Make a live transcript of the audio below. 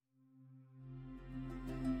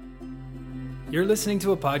You're listening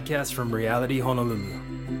to a podcast from Reality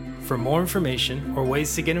Honolulu. For more information or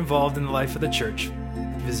ways to get involved in the life of the church,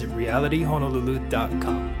 visit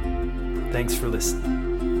realityhonolulu.com. Thanks for listening.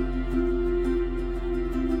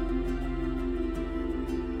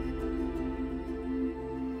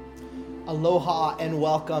 Aloha and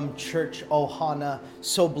welcome, Church Ohana.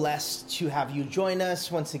 So blessed to have you join us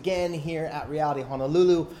once again here at Reality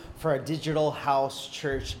Honolulu for our Digital House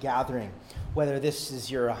Church gathering. Whether this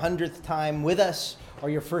is your 100th time with us or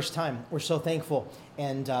your first time, we're so thankful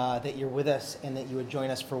and that you're with us and that you would join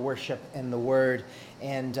us for worship and the Word.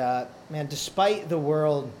 And man, despite the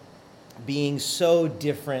world being so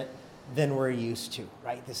different than we're used to,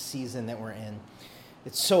 right, this season that we're in,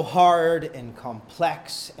 it's so hard and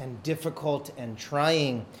complex and difficult and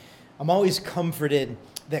trying. I'm always comforted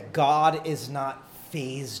that God is not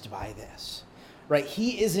fazed by this, right?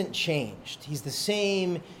 He isn't changed. He's the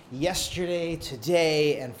same yesterday,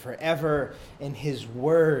 today, and forever. And His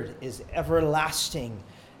word is everlasting,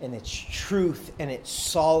 and it's truth, and it's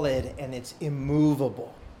solid, and it's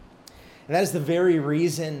immovable. And that is the very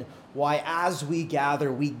reason why as we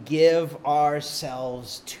gather, we give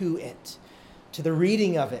ourselves to it, to the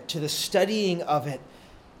reading of it, to the studying of it,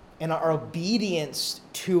 and our obedience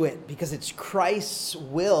to it, because it's Christ's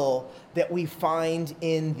will that we find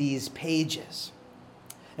in these pages.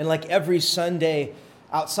 And like every Sunday,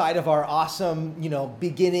 outside of our awesome,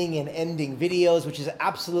 beginning and ending videos, which is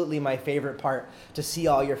absolutely my favorite part, to see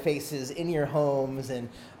all your faces in your homes and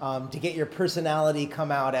to get your personality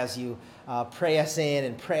come out as you pray us in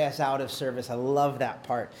and pray us out of service. I love that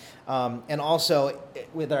part. And also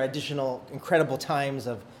with our additional incredible times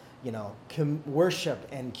of, worship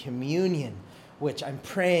and communion, which I'm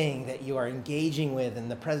praying that you are engaging with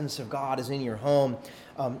and the presence of God is in your home.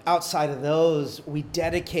 Outside of those, we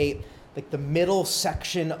dedicate the middle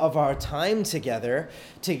section of our time together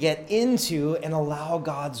to get into and allow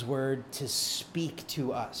God's word to speak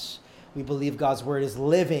to us. We believe God's word is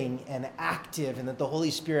living and active and that the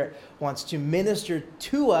Holy Spirit wants to minister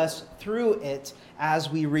to us through it as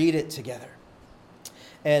we read it together.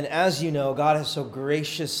 And as you know, God has so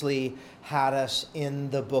graciously had us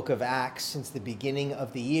in the book of Acts since the beginning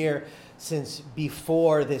of the year, since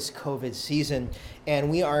before this COVID season.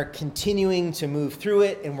 And we are continuing to move through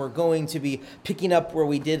it, and we're going to be picking up where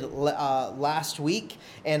we did last week.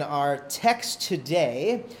 And our text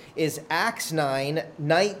today is Acts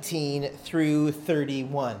 9:19 through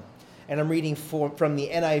 31. And I'm reading from the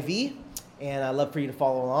NIV, and I'd love for you to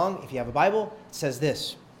follow along. If you have a Bible, it says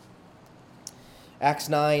this. Acts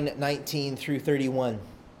 9:19 through 31.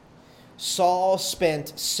 Saul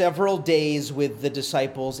spent several days with the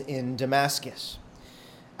disciples in Damascus.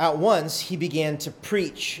 At once he began to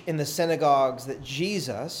preach in the synagogues that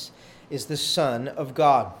Jesus is the Son of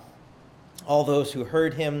God. All those who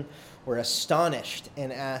heard him were astonished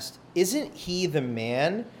and asked, "Isn't he the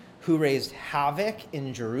man who raised havoc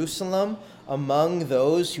in Jerusalem among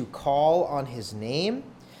those who call on his name?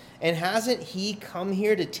 And hasn't he come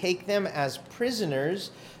here to take them as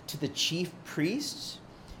prisoners to the chief priests?"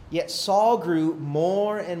 Yet Saul grew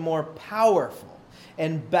more and more powerful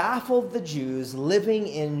and baffled the Jews living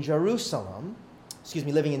in Damascus,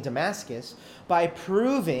 by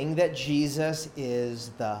proving that Jesus is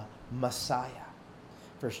the Messiah.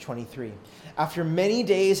 Verse 23. After many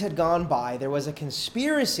days had gone by, there was a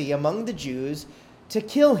conspiracy among the Jews to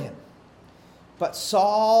kill him. But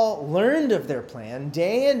Saul learned of their plan.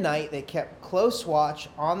 Day and night they kept close watch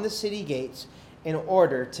on the city gates in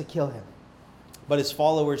order to kill him. But his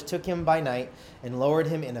followers took him by night and lowered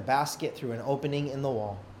him in a basket through an opening in the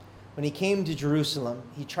wall. When he came to Jerusalem,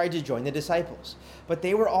 he tried to join the disciples, but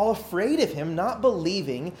they were all afraid of him, not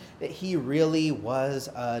believing that he really was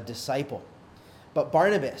a disciple. But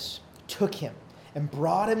Barnabas took him and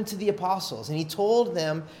brought him to the apostles, and he told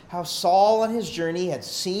them how Saul on his journey had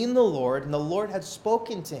seen the Lord, and the Lord had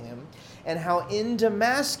spoken to him, and how in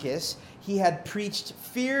Damascus he had preached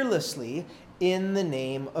fearlessly in the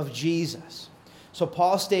name of Jesus. So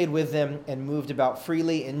Paul stayed with them and moved about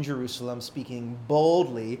freely in Jerusalem, speaking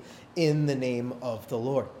boldly in the name of the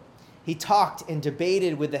Lord. He talked and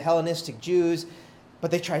debated with the Hellenistic Jews,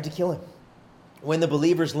 but they tried to kill him. When the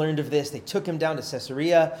believers learned of this, they took him down to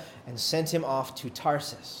Caesarea and sent him off to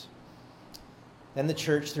Tarsus. Then the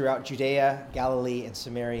church throughout Judea, Galilee, and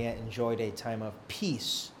Samaria enjoyed a time of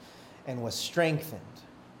peace and was strengthened,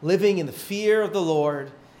 living in the fear of the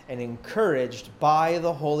Lord and encouraged by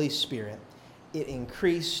the Holy Spirit. It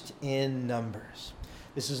increased in numbers.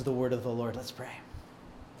 This is the word of the Lord. Let's pray.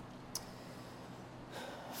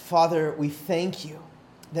 Father, we thank you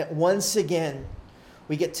that once again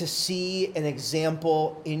we get to see an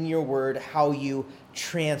example in your word how you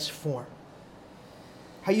transform.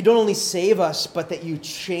 how you don't only save us, but that you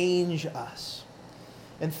change us.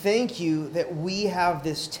 And thank you that we have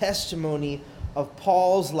this testimony of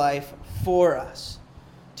Paul's life for us,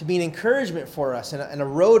 to be an encouragement for us and a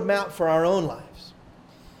roadmap for our own lives.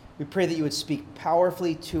 We pray that you would speak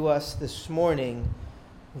powerfully to us this morning.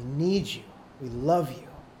 We need you. We love you.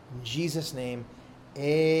 In Jesus' name,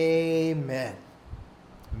 amen.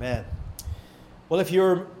 Amen. Well, if you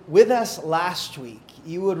were with us last week,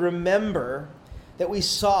 you would remember that we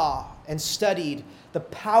saw and studied the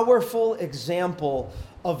powerful example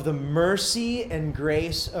of the mercy and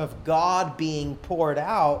grace of God being poured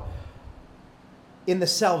out in the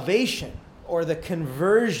salvation or the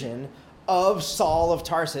conversion of Saul of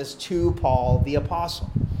Tarsus to Paul the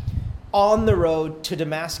Apostle on the road to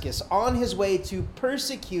Damascus. On his way to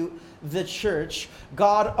persecute the church,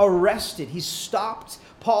 God arrested. He stopped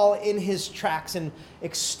Paul in his tracks and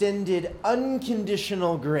extended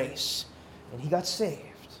unconditional grace. And he got saved.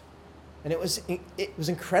 And it was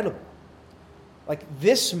incredible. Like,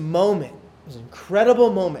 this moment was an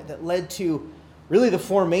incredible moment that led to really the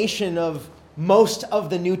formation of most of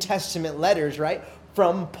the New Testament letters, right?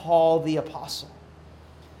 From Paul the Apostle.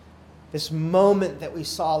 This moment that we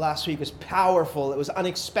saw last week was powerful. It was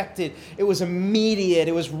unexpected. It was immediate.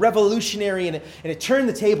 It was revolutionary, and it turned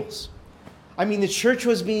the tables. I mean, the church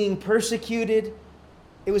was being persecuted.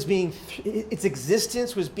 Its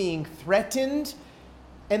existence was being threatened.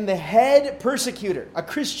 And the head persecutor, a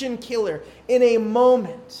Christian killer, in a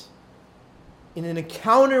moment, in an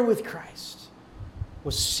encounter with Christ,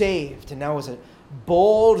 was saved and now was a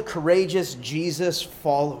bold, courageous Jesus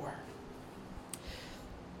follower.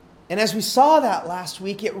 And as we saw that last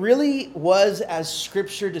week, it really was as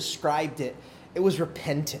Scripture described it. It was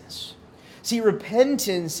repentance. See,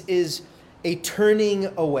 repentance is a turning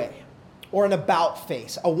away or an about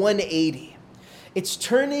face, a 180. It's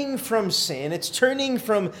turning from sin, it's turning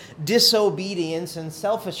from disobedience and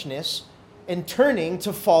selfishness and turning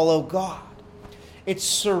to follow God. It's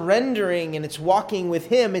surrendering and it's walking with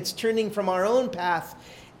Him. It's turning from our own path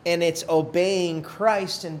and it's obeying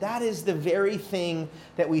Christ. And that is the very thing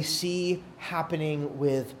that we see happening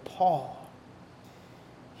with Paul.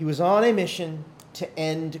 He was on a mission to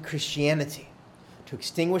end Christianity, to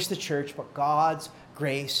extinguish the church, but God's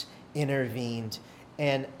grace intervened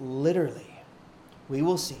and literally, we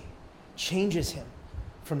will see, changes him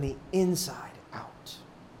from the inside out.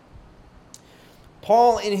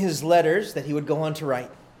 Paul, in his letters that he would go on to write,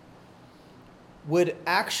 would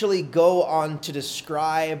actually go on to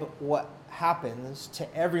describe what happens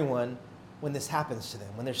to everyone when this happens to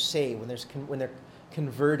them, when they're saved, when they're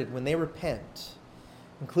converted, when they repent,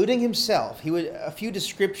 including himself. A few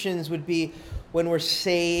descriptions would be, when we're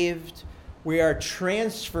saved, we are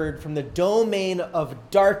transferred from the domain of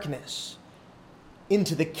darkness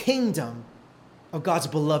into the kingdom of God's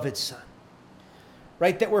beloved Son.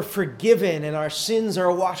 Right? That we're forgiven and our sins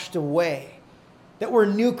are washed away. That we're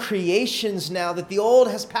new creations now, that the old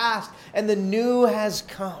has passed and the new has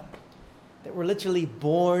come. That we're literally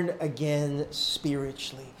born again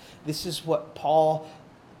spiritually. This is what Paul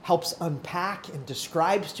helps unpack and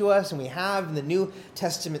describes to us, and we have in the New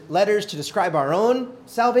Testament letters to describe our own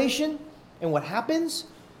salvation and what happens.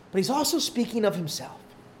 But he's also speaking of himself.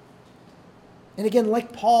 And again,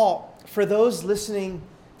 like Paul, for those listening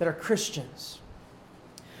that are Christians,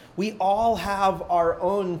 we all have our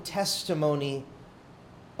own testimony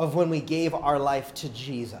of when we gave our life to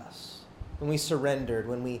Jesus, when we surrendered,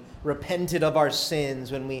 when we repented of our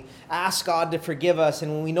sins, when we asked God to forgive us,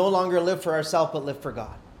 and when we no longer live for ourselves but live for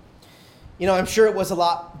God. You know, I'm sure it was a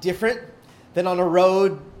lot different than on a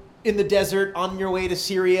road in the desert on your way to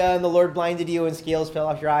Syria and the Lord blinded you and scales fell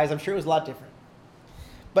off your eyes. I'm sure it was a lot different.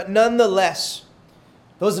 But nonetheless,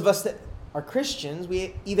 those of us that are Christians,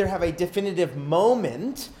 we either have a definitive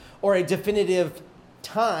moment or a definitive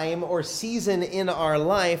time or season in our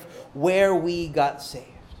life where we got saved,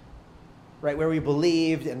 right? Where we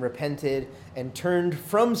believed and repented and turned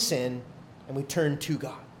from sin and we turned to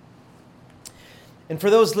God. And for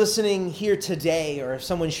those listening here today, or if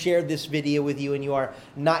someone shared this video with you and you are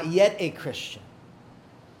not yet a Christian,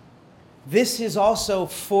 this is also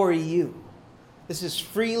for you. This is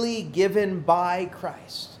freely given by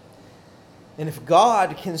Christ. And if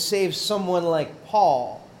God can save someone like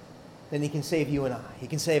Paul, then he can save you and I. He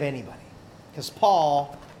can save anybody. Because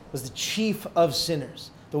Paul was the chief of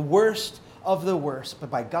sinners, the worst of the worst. But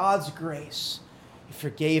by God's grace, he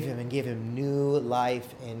forgave him and gave him new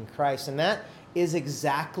life in Christ. And that is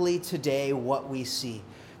exactly today what we see.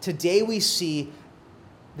 Today we see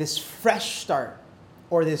this fresh start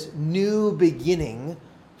or this new beginning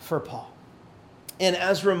for Paul. And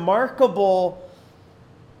as remarkable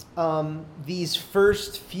these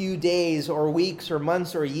first few days or weeks or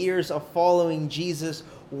months or years of following Jesus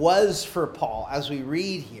was for Paul, as we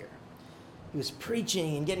read here. He was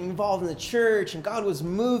preaching and getting involved in the church, and God was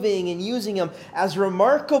moving and using him. As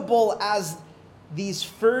remarkable as these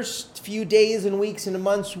first few days and weeks and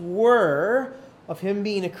months were of him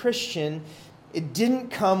being a Christian, it didn't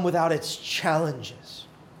come without its challenges.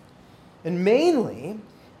 And mainly,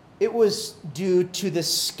 it was due to the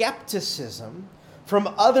skepticism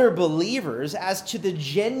from other believers as to the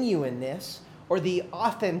genuineness or the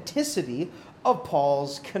authenticity of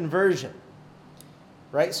Paul's conversion.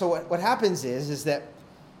 Right? So what happens is that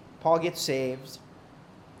Paul gets saved,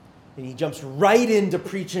 and he jumps right into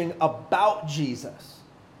preaching about Jesus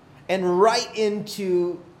and right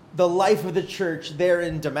into the life of the church there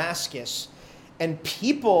in Damascus. And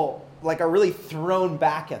people are really thrown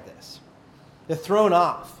back at this. They're thrown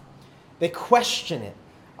off. They question it.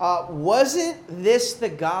 Wasn't this the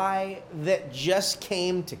guy that just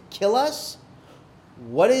came to kill us?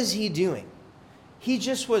 What is he doing? He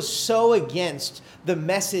just was so against the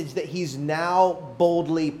message that he's now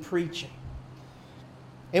boldly preaching.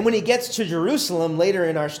 And when he gets to Jerusalem later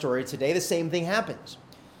in our story today, the same thing happens.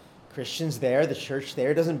 Christians there, the church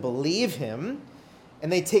there, doesn't believe him,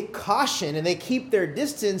 and they take caution and they keep their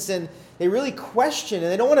distance and they really question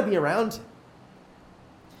and they don't want to be around him.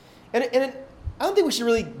 And I don't think we should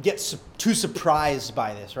really get too surprised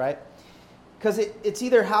by this, right? Because it's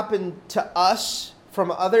either happened to us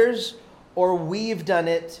from others, or we've done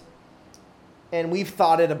it and we've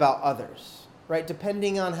thought it about others, right?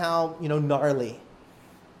 Depending on how, gnarly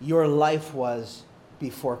your life was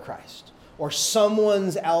before Christ, or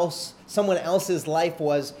someone else's life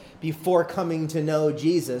was before coming to know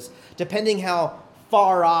Jesus, depending how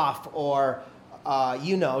far off or,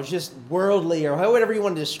 just worldly or whatever you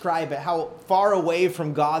want to describe it, how far away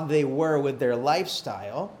from God they were with their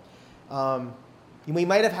lifestyle, we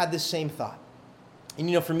might have had this same thought.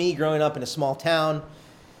 And, for me, growing up in a small town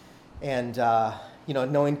and,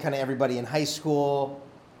 knowing kind of everybody in high school,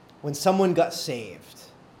 when someone got saved,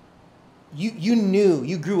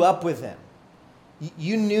 you grew up with them.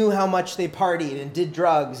 You knew how much they partied and did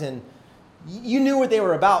drugs, and you knew what they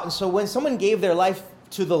were about. And so when someone gave their life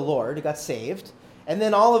to the Lord, got saved, and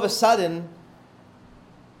then all of a sudden,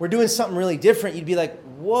 we're doing something really different, you'd be like,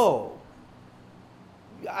 whoa,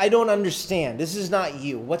 I don't understand. This is not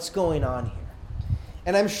you. What's going on here?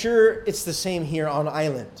 And I'm sure it's the same here on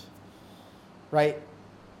island, right?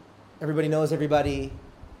 Everybody knows everybody.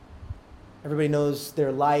 Everybody knows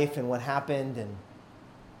their life and what happened. And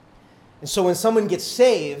so when someone gets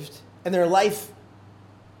saved and their life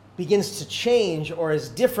begins to change or is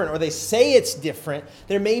different, or they say it's different,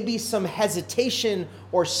 there may be some hesitation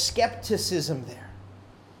or skepticism there.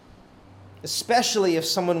 Especially if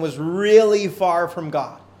someone was really far from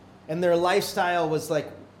God and their lifestyle was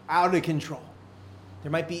out of control. It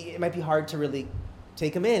might be hard to really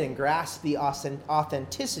take them in and grasp the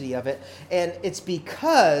authenticity of it. And it's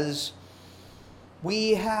because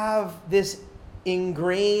we have this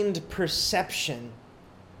ingrained perception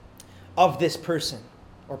of this person,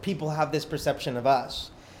 or people have this perception of us.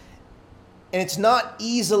 And it's not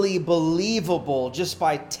easily believable just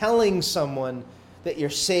by telling someone that you're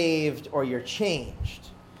saved or you're changed,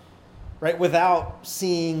 right? Without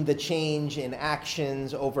seeing the change in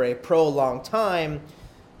actions over a prolonged time,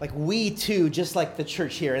 we too, just like the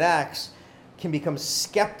church here in Acts, can become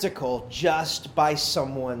skeptical just by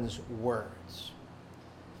someone's words.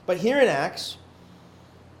 But here in Acts,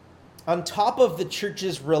 on top of the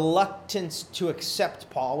church's reluctance to accept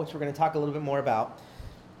Paul, which we're going to talk a little bit more about,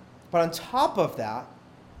 but on top of that,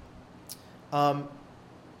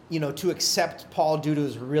 to accept Paul due to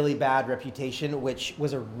his really bad reputation, which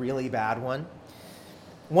was a really bad one.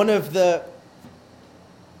 One of the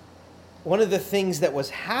things that was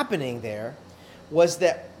happening there was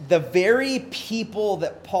that the very people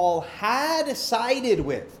that Paul had sided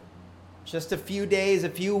with just a few days, a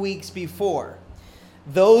few weeks before,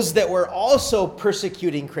 those that were also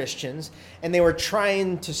persecuting Christians and they were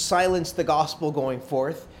trying to silence the gospel going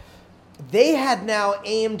forth, they had now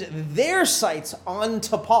aimed their sights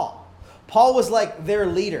onto Paul. Paul was like their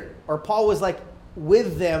leader, or Paul was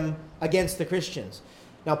with them against the Christians.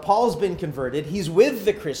 Now, Paul's been converted. He's with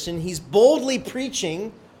the Christian. He's boldly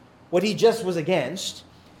preaching what he just was against.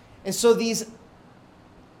 And so these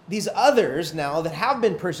others now that have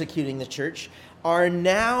been persecuting the church are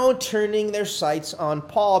now turning their sights on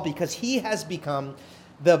Paul because he has become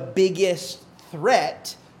the biggest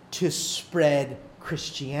threat to spread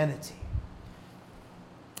Christianity.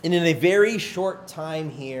 And in a very short time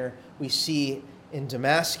here, we see in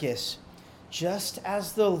Damascus, just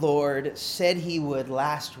as the Lord said he would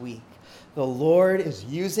last week, the Lord is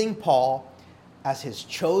using Paul as his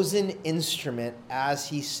chosen instrument, as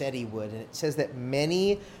he said he would. And it says that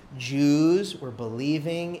many Jews were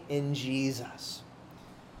believing in Jesus.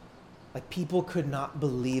 Like, people could not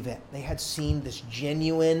believe it. They had seen this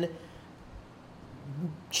genuine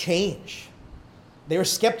change. They were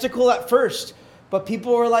skeptical at first, but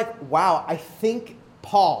people were like, wow, I think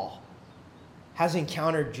Paul has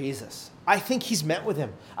encountered Jesus. I think he's met with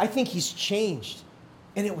him. I think he's changed.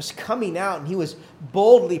 And it was coming out, and he was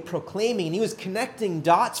boldly proclaiming, and he was connecting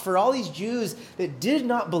dots for all these Jews that did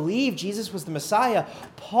not believe Jesus was the Messiah.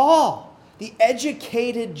 Paul, the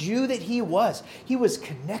educated Jew that he was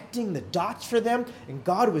connecting the dots for them, and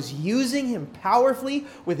God was using him powerfully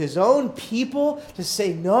with his own people to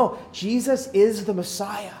say, no, Jesus is the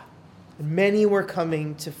Messiah. And many were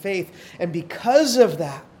coming to faith. And because of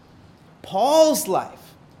that, Paul's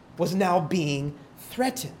life was now being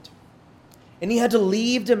threatened. And he had to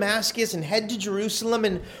leave Damascus and head to Jerusalem.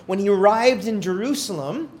 And when he arrived in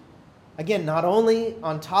Jerusalem, again, not only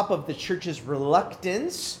on top of the church's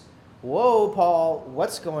reluctance, whoa, Paul,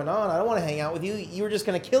 what's going on? I don't want to hang out with you. You were just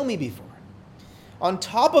going to kill me before. On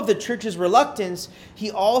top of the church's reluctance,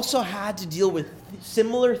 he also had to deal with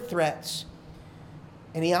similar threats.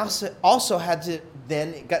 And he also had to, then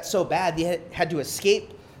it got so bad, he had to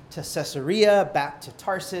escape to Caesarea, back to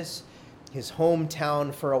Tarsus, his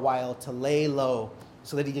hometown, for a while, to lay low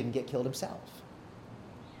so that he didn't get killed himself.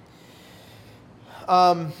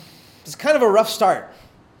 It's kind of a rough start,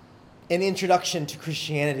 an introduction to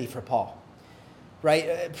Christianity for Paul,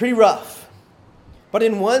 right? Pretty rough. But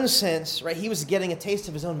in one sense, right, he was getting a taste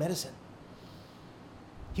of his own medicine.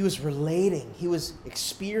 He was relating, he was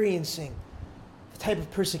experiencing the type of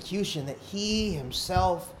persecution that he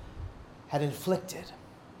himself had inflicted.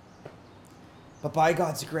 But by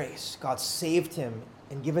God's grace, God saved him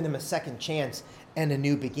and given him a second chance and a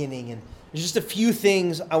new beginning. And there's just a few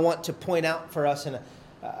things I want to point out for us. And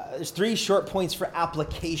there's 3 short points for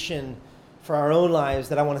application for our own lives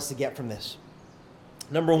that I want us to get from this.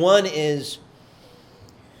 Number 1 is,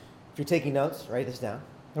 if you're taking notes, write this down.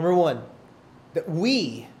 Number 1, that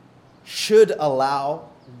we should allow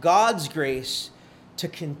God's grace to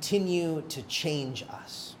continue to change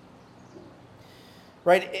us.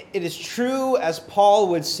 Right? It is true, as Paul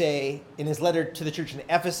would say in his letter to the church in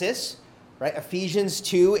Ephesus, right? Ephesians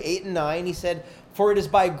 2, 8 and 9, he said, "For it is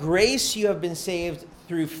by grace you have been saved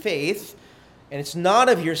through faith, and it's not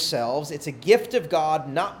of yourselves, it's a gift of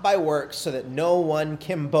God, not by works, so that no one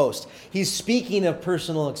can boast." He's speaking of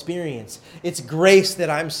personal experience. It's grace that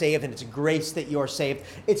I'm saved, and it's grace that you're saved.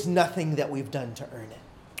 It's nothing that we've done to earn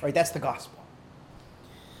it. Right? That's the gospel.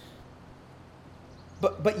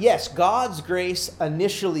 But yes, God's grace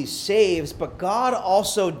initially saves, but God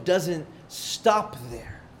also doesn't stop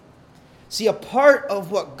there. See, a part of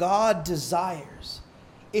what God desires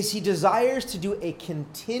is he desires to do a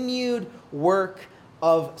continued work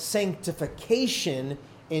of sanctification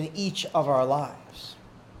in each of our lives.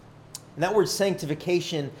 And that word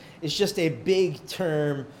sanctification is just a big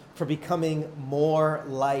term for becoming more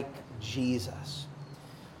like Jesus.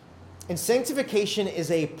 And sanctification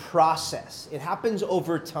is a process. It happens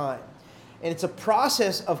over time. And it's a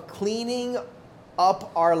process of cleaning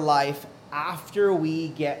up our life after we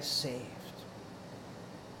get saved.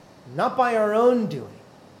 Not by our own doing.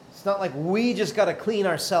 It's not like we just got to clean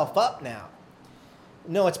ourselves up now.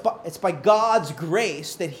 No, it's by God's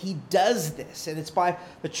grace that he does this. And it's by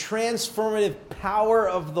the transformative power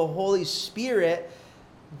of the Holy Spirit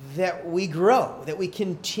that we grow, that we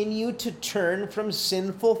continue to turn from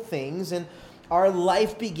sinful things, and our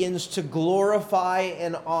life begins to glorify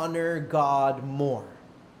and honor God more.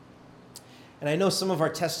 And I know some of our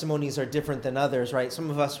testimonies are different than others, right? Some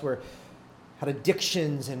of us had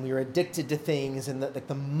addictions, and we were addicted to things, and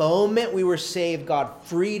the moment we were saved, God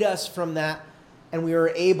freed us from that, and we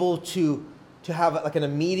were able to have like an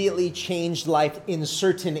immediately changed life in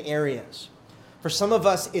certain areas. For some of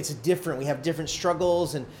us, it's different. We have different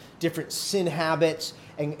struggles and different sin habits,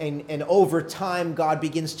 and over time, God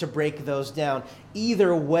begins to break those down.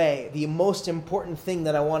 Either way, the most important thing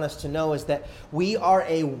that I want us to know is that we are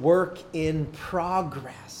a work in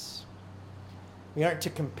progress. We aren't to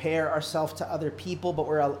compare ourselves to other people, but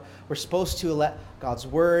we're supposed to let God's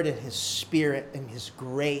word and his spirit and his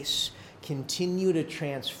grace continue to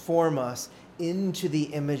transform us into the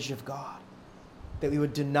image of God. That we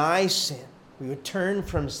would deny sin, we would turn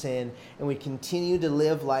from sin, and we continue to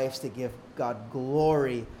live lives that give God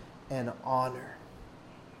glory and honor.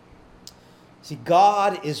 See,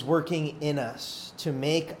 God is working in us to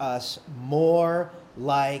make us more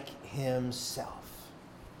like himself.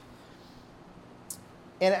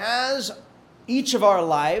 And as each of our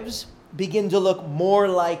lives begin to look more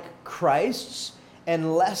like Christ's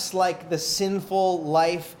and less like the sinful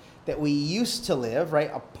life that we used to live,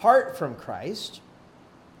 right, apart from Christ,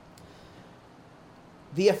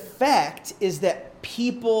 the effect is that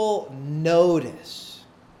people notice.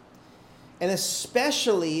 And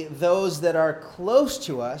especially those that are close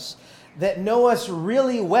to us, that know us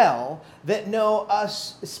really well, that know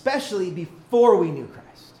us especially before we knew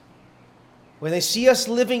Christ. When they see us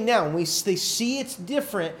living now, they see it's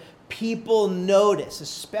different, people notice,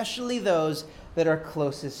 especially those that are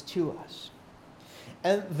closest to us.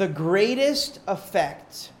 And the greatest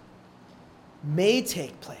effect may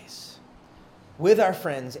take place with our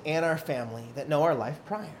friends and our family that know our life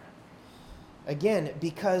prior. Again,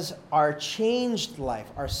 because our changed life,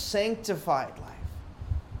 our sanctified life,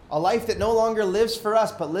 a life that no longer lives for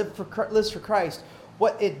us but lives for Christ,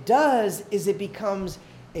 what it does is it becomes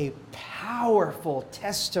a powerful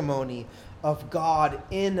testimony of God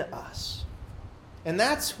in us. And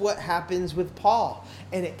that's what happens with Paul.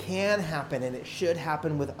 And it can happen, and it should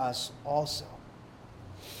happen with us also.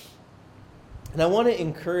 And I want to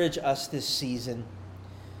encourage us this season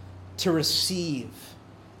to receive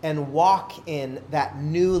and walk in that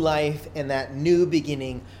new life and that new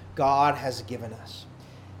beginning God has given us.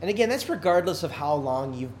 And again, that's regardless of how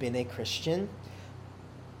long you've been a Christian.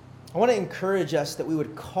 I want to encourage us that we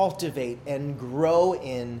would cultivate and grow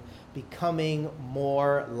in becoming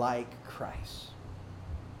more like Christ.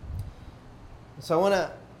 So I want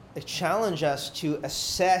to challenge us to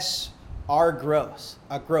assess our growth.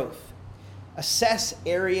 Assess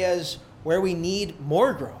areas where we need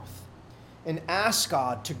more growth and ask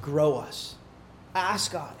God to grow us.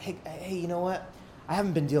 Ask God, hey, you know what? I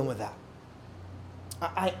haven't been dealing with that.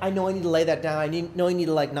 I know I need to lay that down. I know I need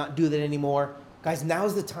to not do that anymore. Guys,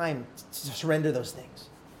 now's the time to surrender those things.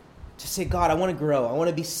 To say, God, I want to grow. I want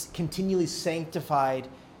to be continually sanctified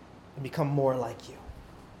and become more like you.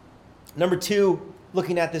 Number two,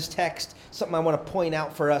 looking at this text, something I want to point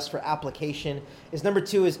out for us for application is number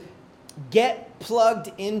two is get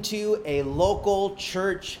plugged into a local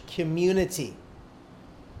church community.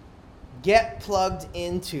 Get plugged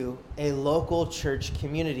into a local church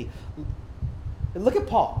community. Look at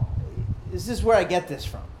Paul. This is where I get this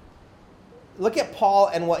from. Look at Paul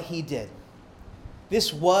and what he did.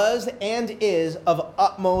 This was and is of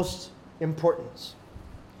utmost importance.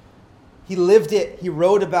 He lived it. He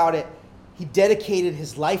wrote about it. He dedicated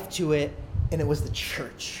his life to it, and it was the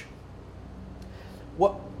church.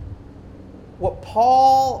 What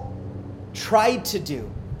Paul tried to do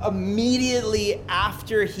immediately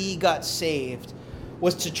after he got saved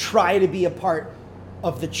was to try to be a part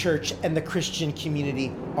of the church and the Christian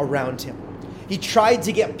community around him. He tried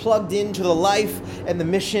to get plugged into the life and the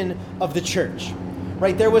mission of the church.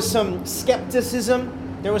 Right? There was some skepticism.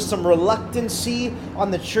 There was some reluctancy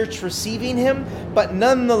on the church receiving him, but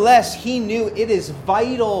nonetheless, he knew it is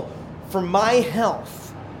vital for my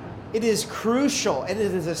health. It is crucial and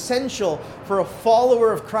it is essential for a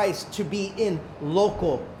follower of Christ to be in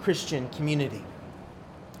local Christian community.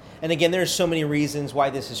 And again, there are so many reasons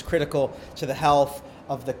why this is critical to the health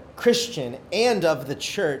of the Christian and of the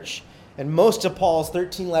church. And most of Paul's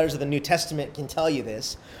 13 letters of the New Testament can tell you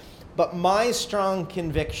this. But my strong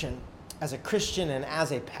conviction as a Christian and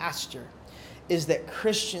as a pastor is that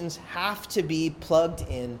Christians have to be plugged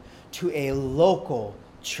in to a local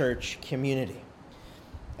church community.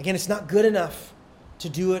 Again, it's not good enough to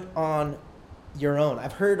do it on your own.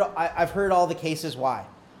 I've heard all the cases why.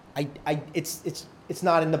 It's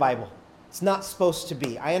not in the Bible. It's not supposed to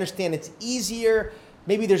be. I understand it's easier.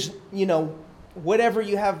 Maybe there's, whatever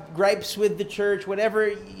you have gripes with the church,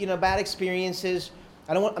 whatever, bad experiences.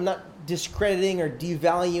 I'm not discrediting or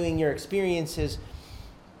devaluing your experiences,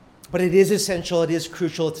 but it is essential, it is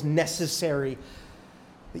crucial, it's necessary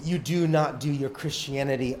that you do not do your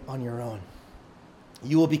Christianity on your own.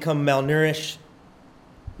 You will become malnourished,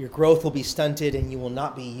 your growth will be stunted, and you will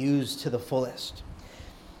not be used to the fullest.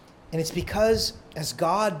 And it's because, as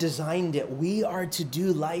God designed it, we are to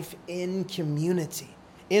do life in community,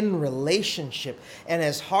 in relationship. And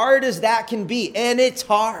as hard as that can be, and it's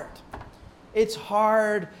hard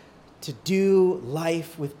to do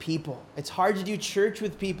life with people. It's hard to do church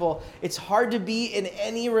with people. It's hard to be in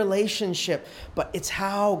any relationship, but it's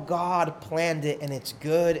how God planned it, and it's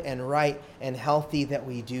good and right and healthy that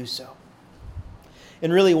we do so.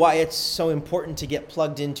 And really why it's so important to get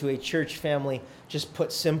plugged into a church family, just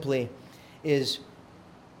put simply, is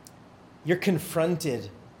you're confronted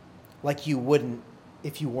like you wouldn't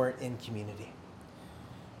if you weren't in community.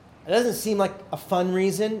 It doesn't seem like a fun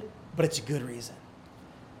reason, but it's a good reason.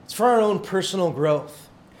 It's for our own personal growth.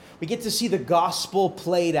 We get to see the gospel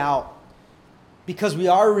played out because we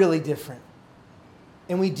are really different.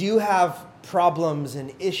 And we do have problems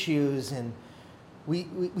and issues, and we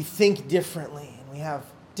think differently, and we have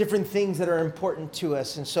different things that are important to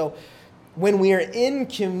us. And so when we are in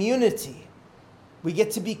community, we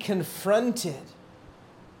get to be confronted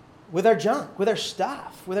with our junk, with our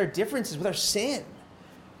stuff, with our differences, with our sin.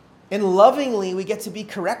 And lovingly, we get to be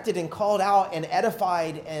corrected and called out and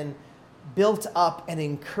edified and built up and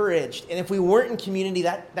encouraged. And if we weren't in community,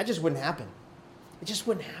 that just wouldn't happen. It just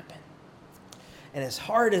wouldn't happen. And as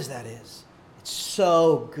hard as that is, it's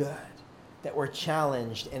so good that we're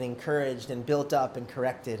challenged and encouraged and built up and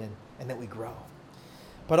corrected and that we grow.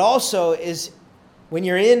 But also is when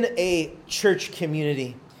you're in a church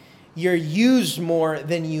community, you're used more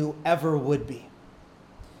than you ever would be,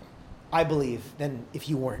 I believe, than if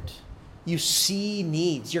you weren't. You see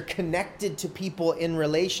needs. You're connected to people in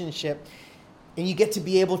relationship, and you get to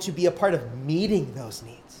be able to be a part of meeting those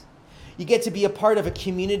needs. You get to be a part of a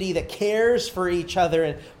community that cares for each other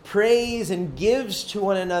and prays and gives to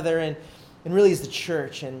one another and really is the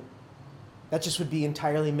church. And that just would be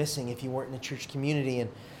entirely missing if you weren't in a church community.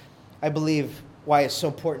 And I believe why it's so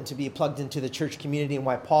important to be plugged into the church community and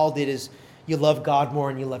why Paul did is you love God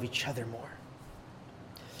more and you love each other more.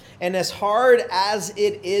 And as hard as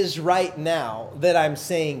it is right now that I'm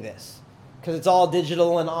saying this, because it's all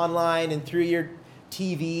digital and online and through your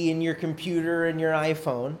TV and your computer and your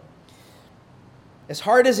iPhone, as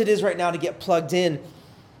hard as it is right now to get plugged in,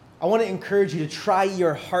 I want to encourage you to try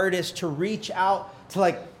your hardest to reach out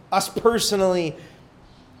to us personally,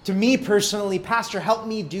 to me personally. Pastor, help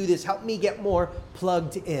me do this. Help me get more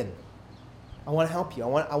plugged in. I want to help you.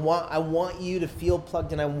 I want you to feel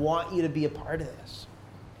plugged in. I want you to be a part of this.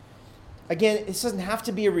 Again, this doesn't have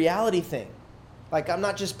to be a reality thing. I'm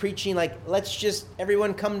not just preaching let's just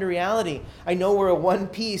everyone come to reality. I know we're a one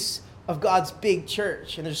piece of God's big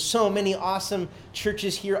church, and there's so many awesome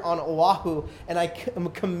churches here on Oahu, and I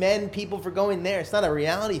commend people for going there. It's not a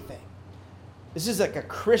reality thing. This is a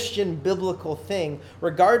Christian biblical thing.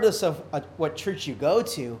 Regardless of what church you go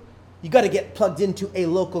to, you got to get plugged into a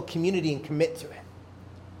local community and commit to it.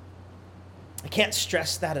 I can't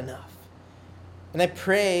stress that enough. And I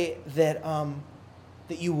pray that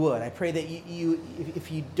you would. I pray that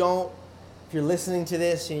if you're listening to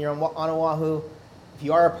this and you're on Oahu, if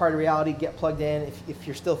you are a part of reality, get plugged in. If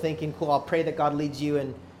you're still thinking, cool, I'll pray that God leads you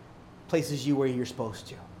and places you where you're supposed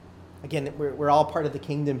to. Again, we're all part of the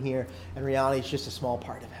kingdom here, and reality is just a small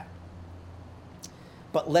part of it.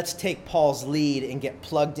 But let's take Paul's lead and get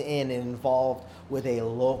plugged in and involved with a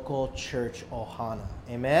local church ohana.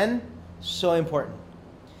 Amen? So important.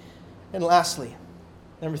 And lastly,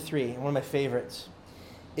 number 3, and one of my favorites,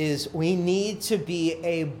 is we need to be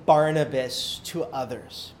a Barnabas to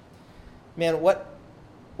others. Man, what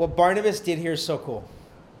Barnabas did here is so cool.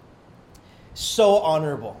 So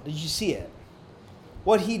honorable. Did you see it?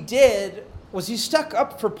 What he did was he stuck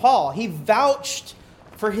up for Paul. He vouched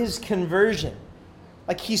for his conversion.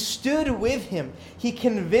 He stood with him. He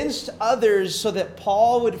convinced others so that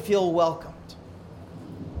Paul would feel welcomed.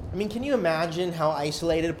 I mean, can you imagine how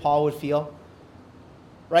isolated Paul would feel?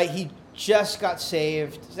 Right? He just got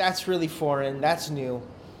saved. That's really foreign. That's new.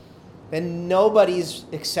 Then nobody's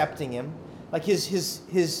accepting him.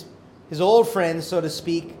 His old friends, so to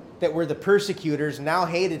speak, that were the persecutors now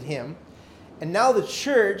hated him. And now the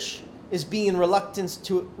church is being reluctant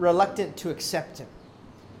to accept him.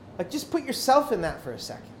 Just put yourself in that for a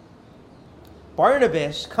second.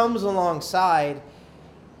 Barnabas comes alongside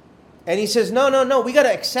and he says, no, we got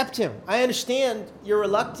to accept him. I understand your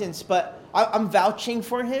reluctance, but I'm vouching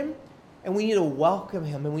for him, and we need to welcome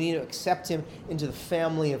him, and we need to accept him into the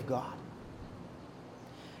family of God.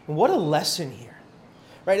 And what a lesson here,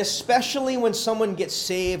 right? Especially when someone gets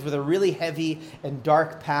saved with a really heavy and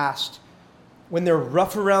dark past, when they're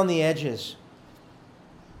rough around the edges.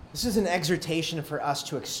 This is an exhortation for us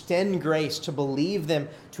to extend grace, to believe them,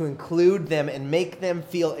 to include them, and make them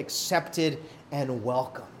feel accepted and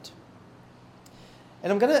welcomed.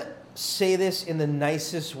 And I'm going to say this in the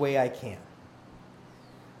nicest way I can.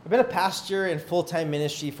 I've been a pastor in full-time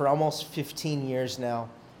ministry for almost 15 years now.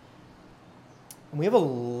 And we have a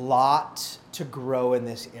lot to grow in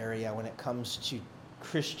this area when it comes to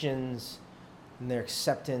Christians and their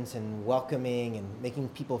acceptance and welcoming and making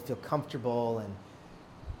people feel comfortable and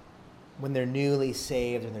when they're newly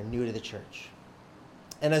saved and they're new to the church.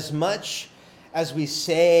 And as much as we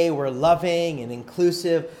say we're loving and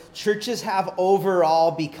inclusive, churches have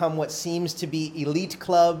overall become what seems to be elite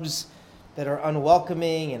clubs that are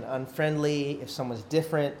unwelcoming and unfriendly if someone's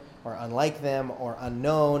different or unlike them or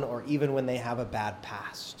unknown or even when they have a bad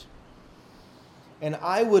past. And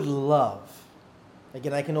I would love,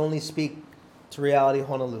 again, I can only speak to Reality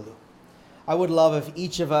Honolulu. I would love if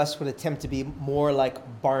each of us would attempt to be more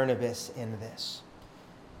like Barnabas in this.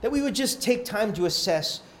 That we would just take time to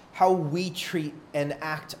assess how we treat and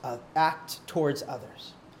act towards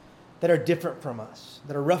others that are different from us,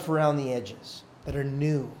 that are rough around the edges, that are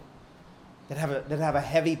new, that have a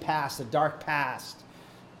heavy past, a dark past.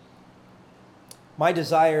 My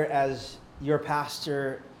desire as your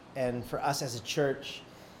pastor and for us as a church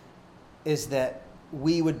is that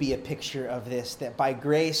we would be a picture of this, that by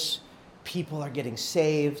grace, people are getting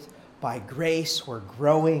saved, by grace, we're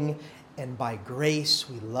growing, and by grace,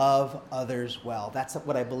 we love others well. That's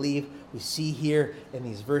what I believe we see here in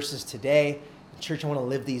these verses today. Church, I want to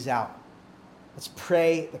live these out. Let's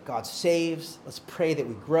pray that God saves. Let's pray that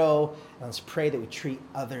we grow. And let's pray that we treat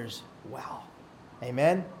others well.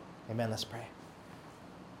 Amen? Amen. Let's pray.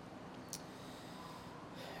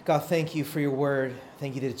 God, thank you for your word.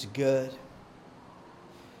 Thank you that it's good.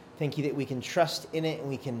 Thank you that we can trust in it and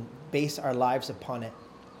we can base our lives upon it.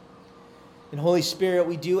 And Holy Spirit,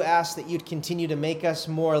 we do ask that you'd continue to make us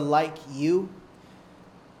more like you,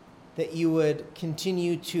 that you would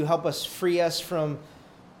continue to help us free us from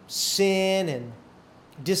sin and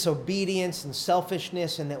disobedience and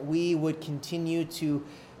selfishness, and that we would continue to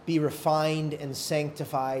be refined and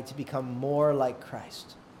sanctified to become more like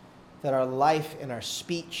Christ. That our life and our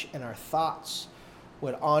speech and our thoughts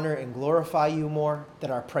would honor and glorify you more, that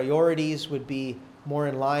our priorities would be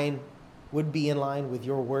in line with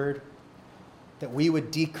your word, that we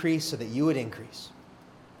would decrease so that you would increase.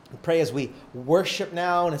 We pray as we worship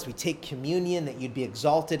now and as we take communion that you'd be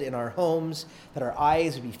exalted in our homes, that our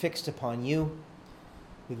eyes would be fixed upon you.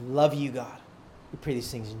 We love you, God. We pray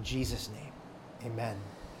these things in Jesus' name. Amen.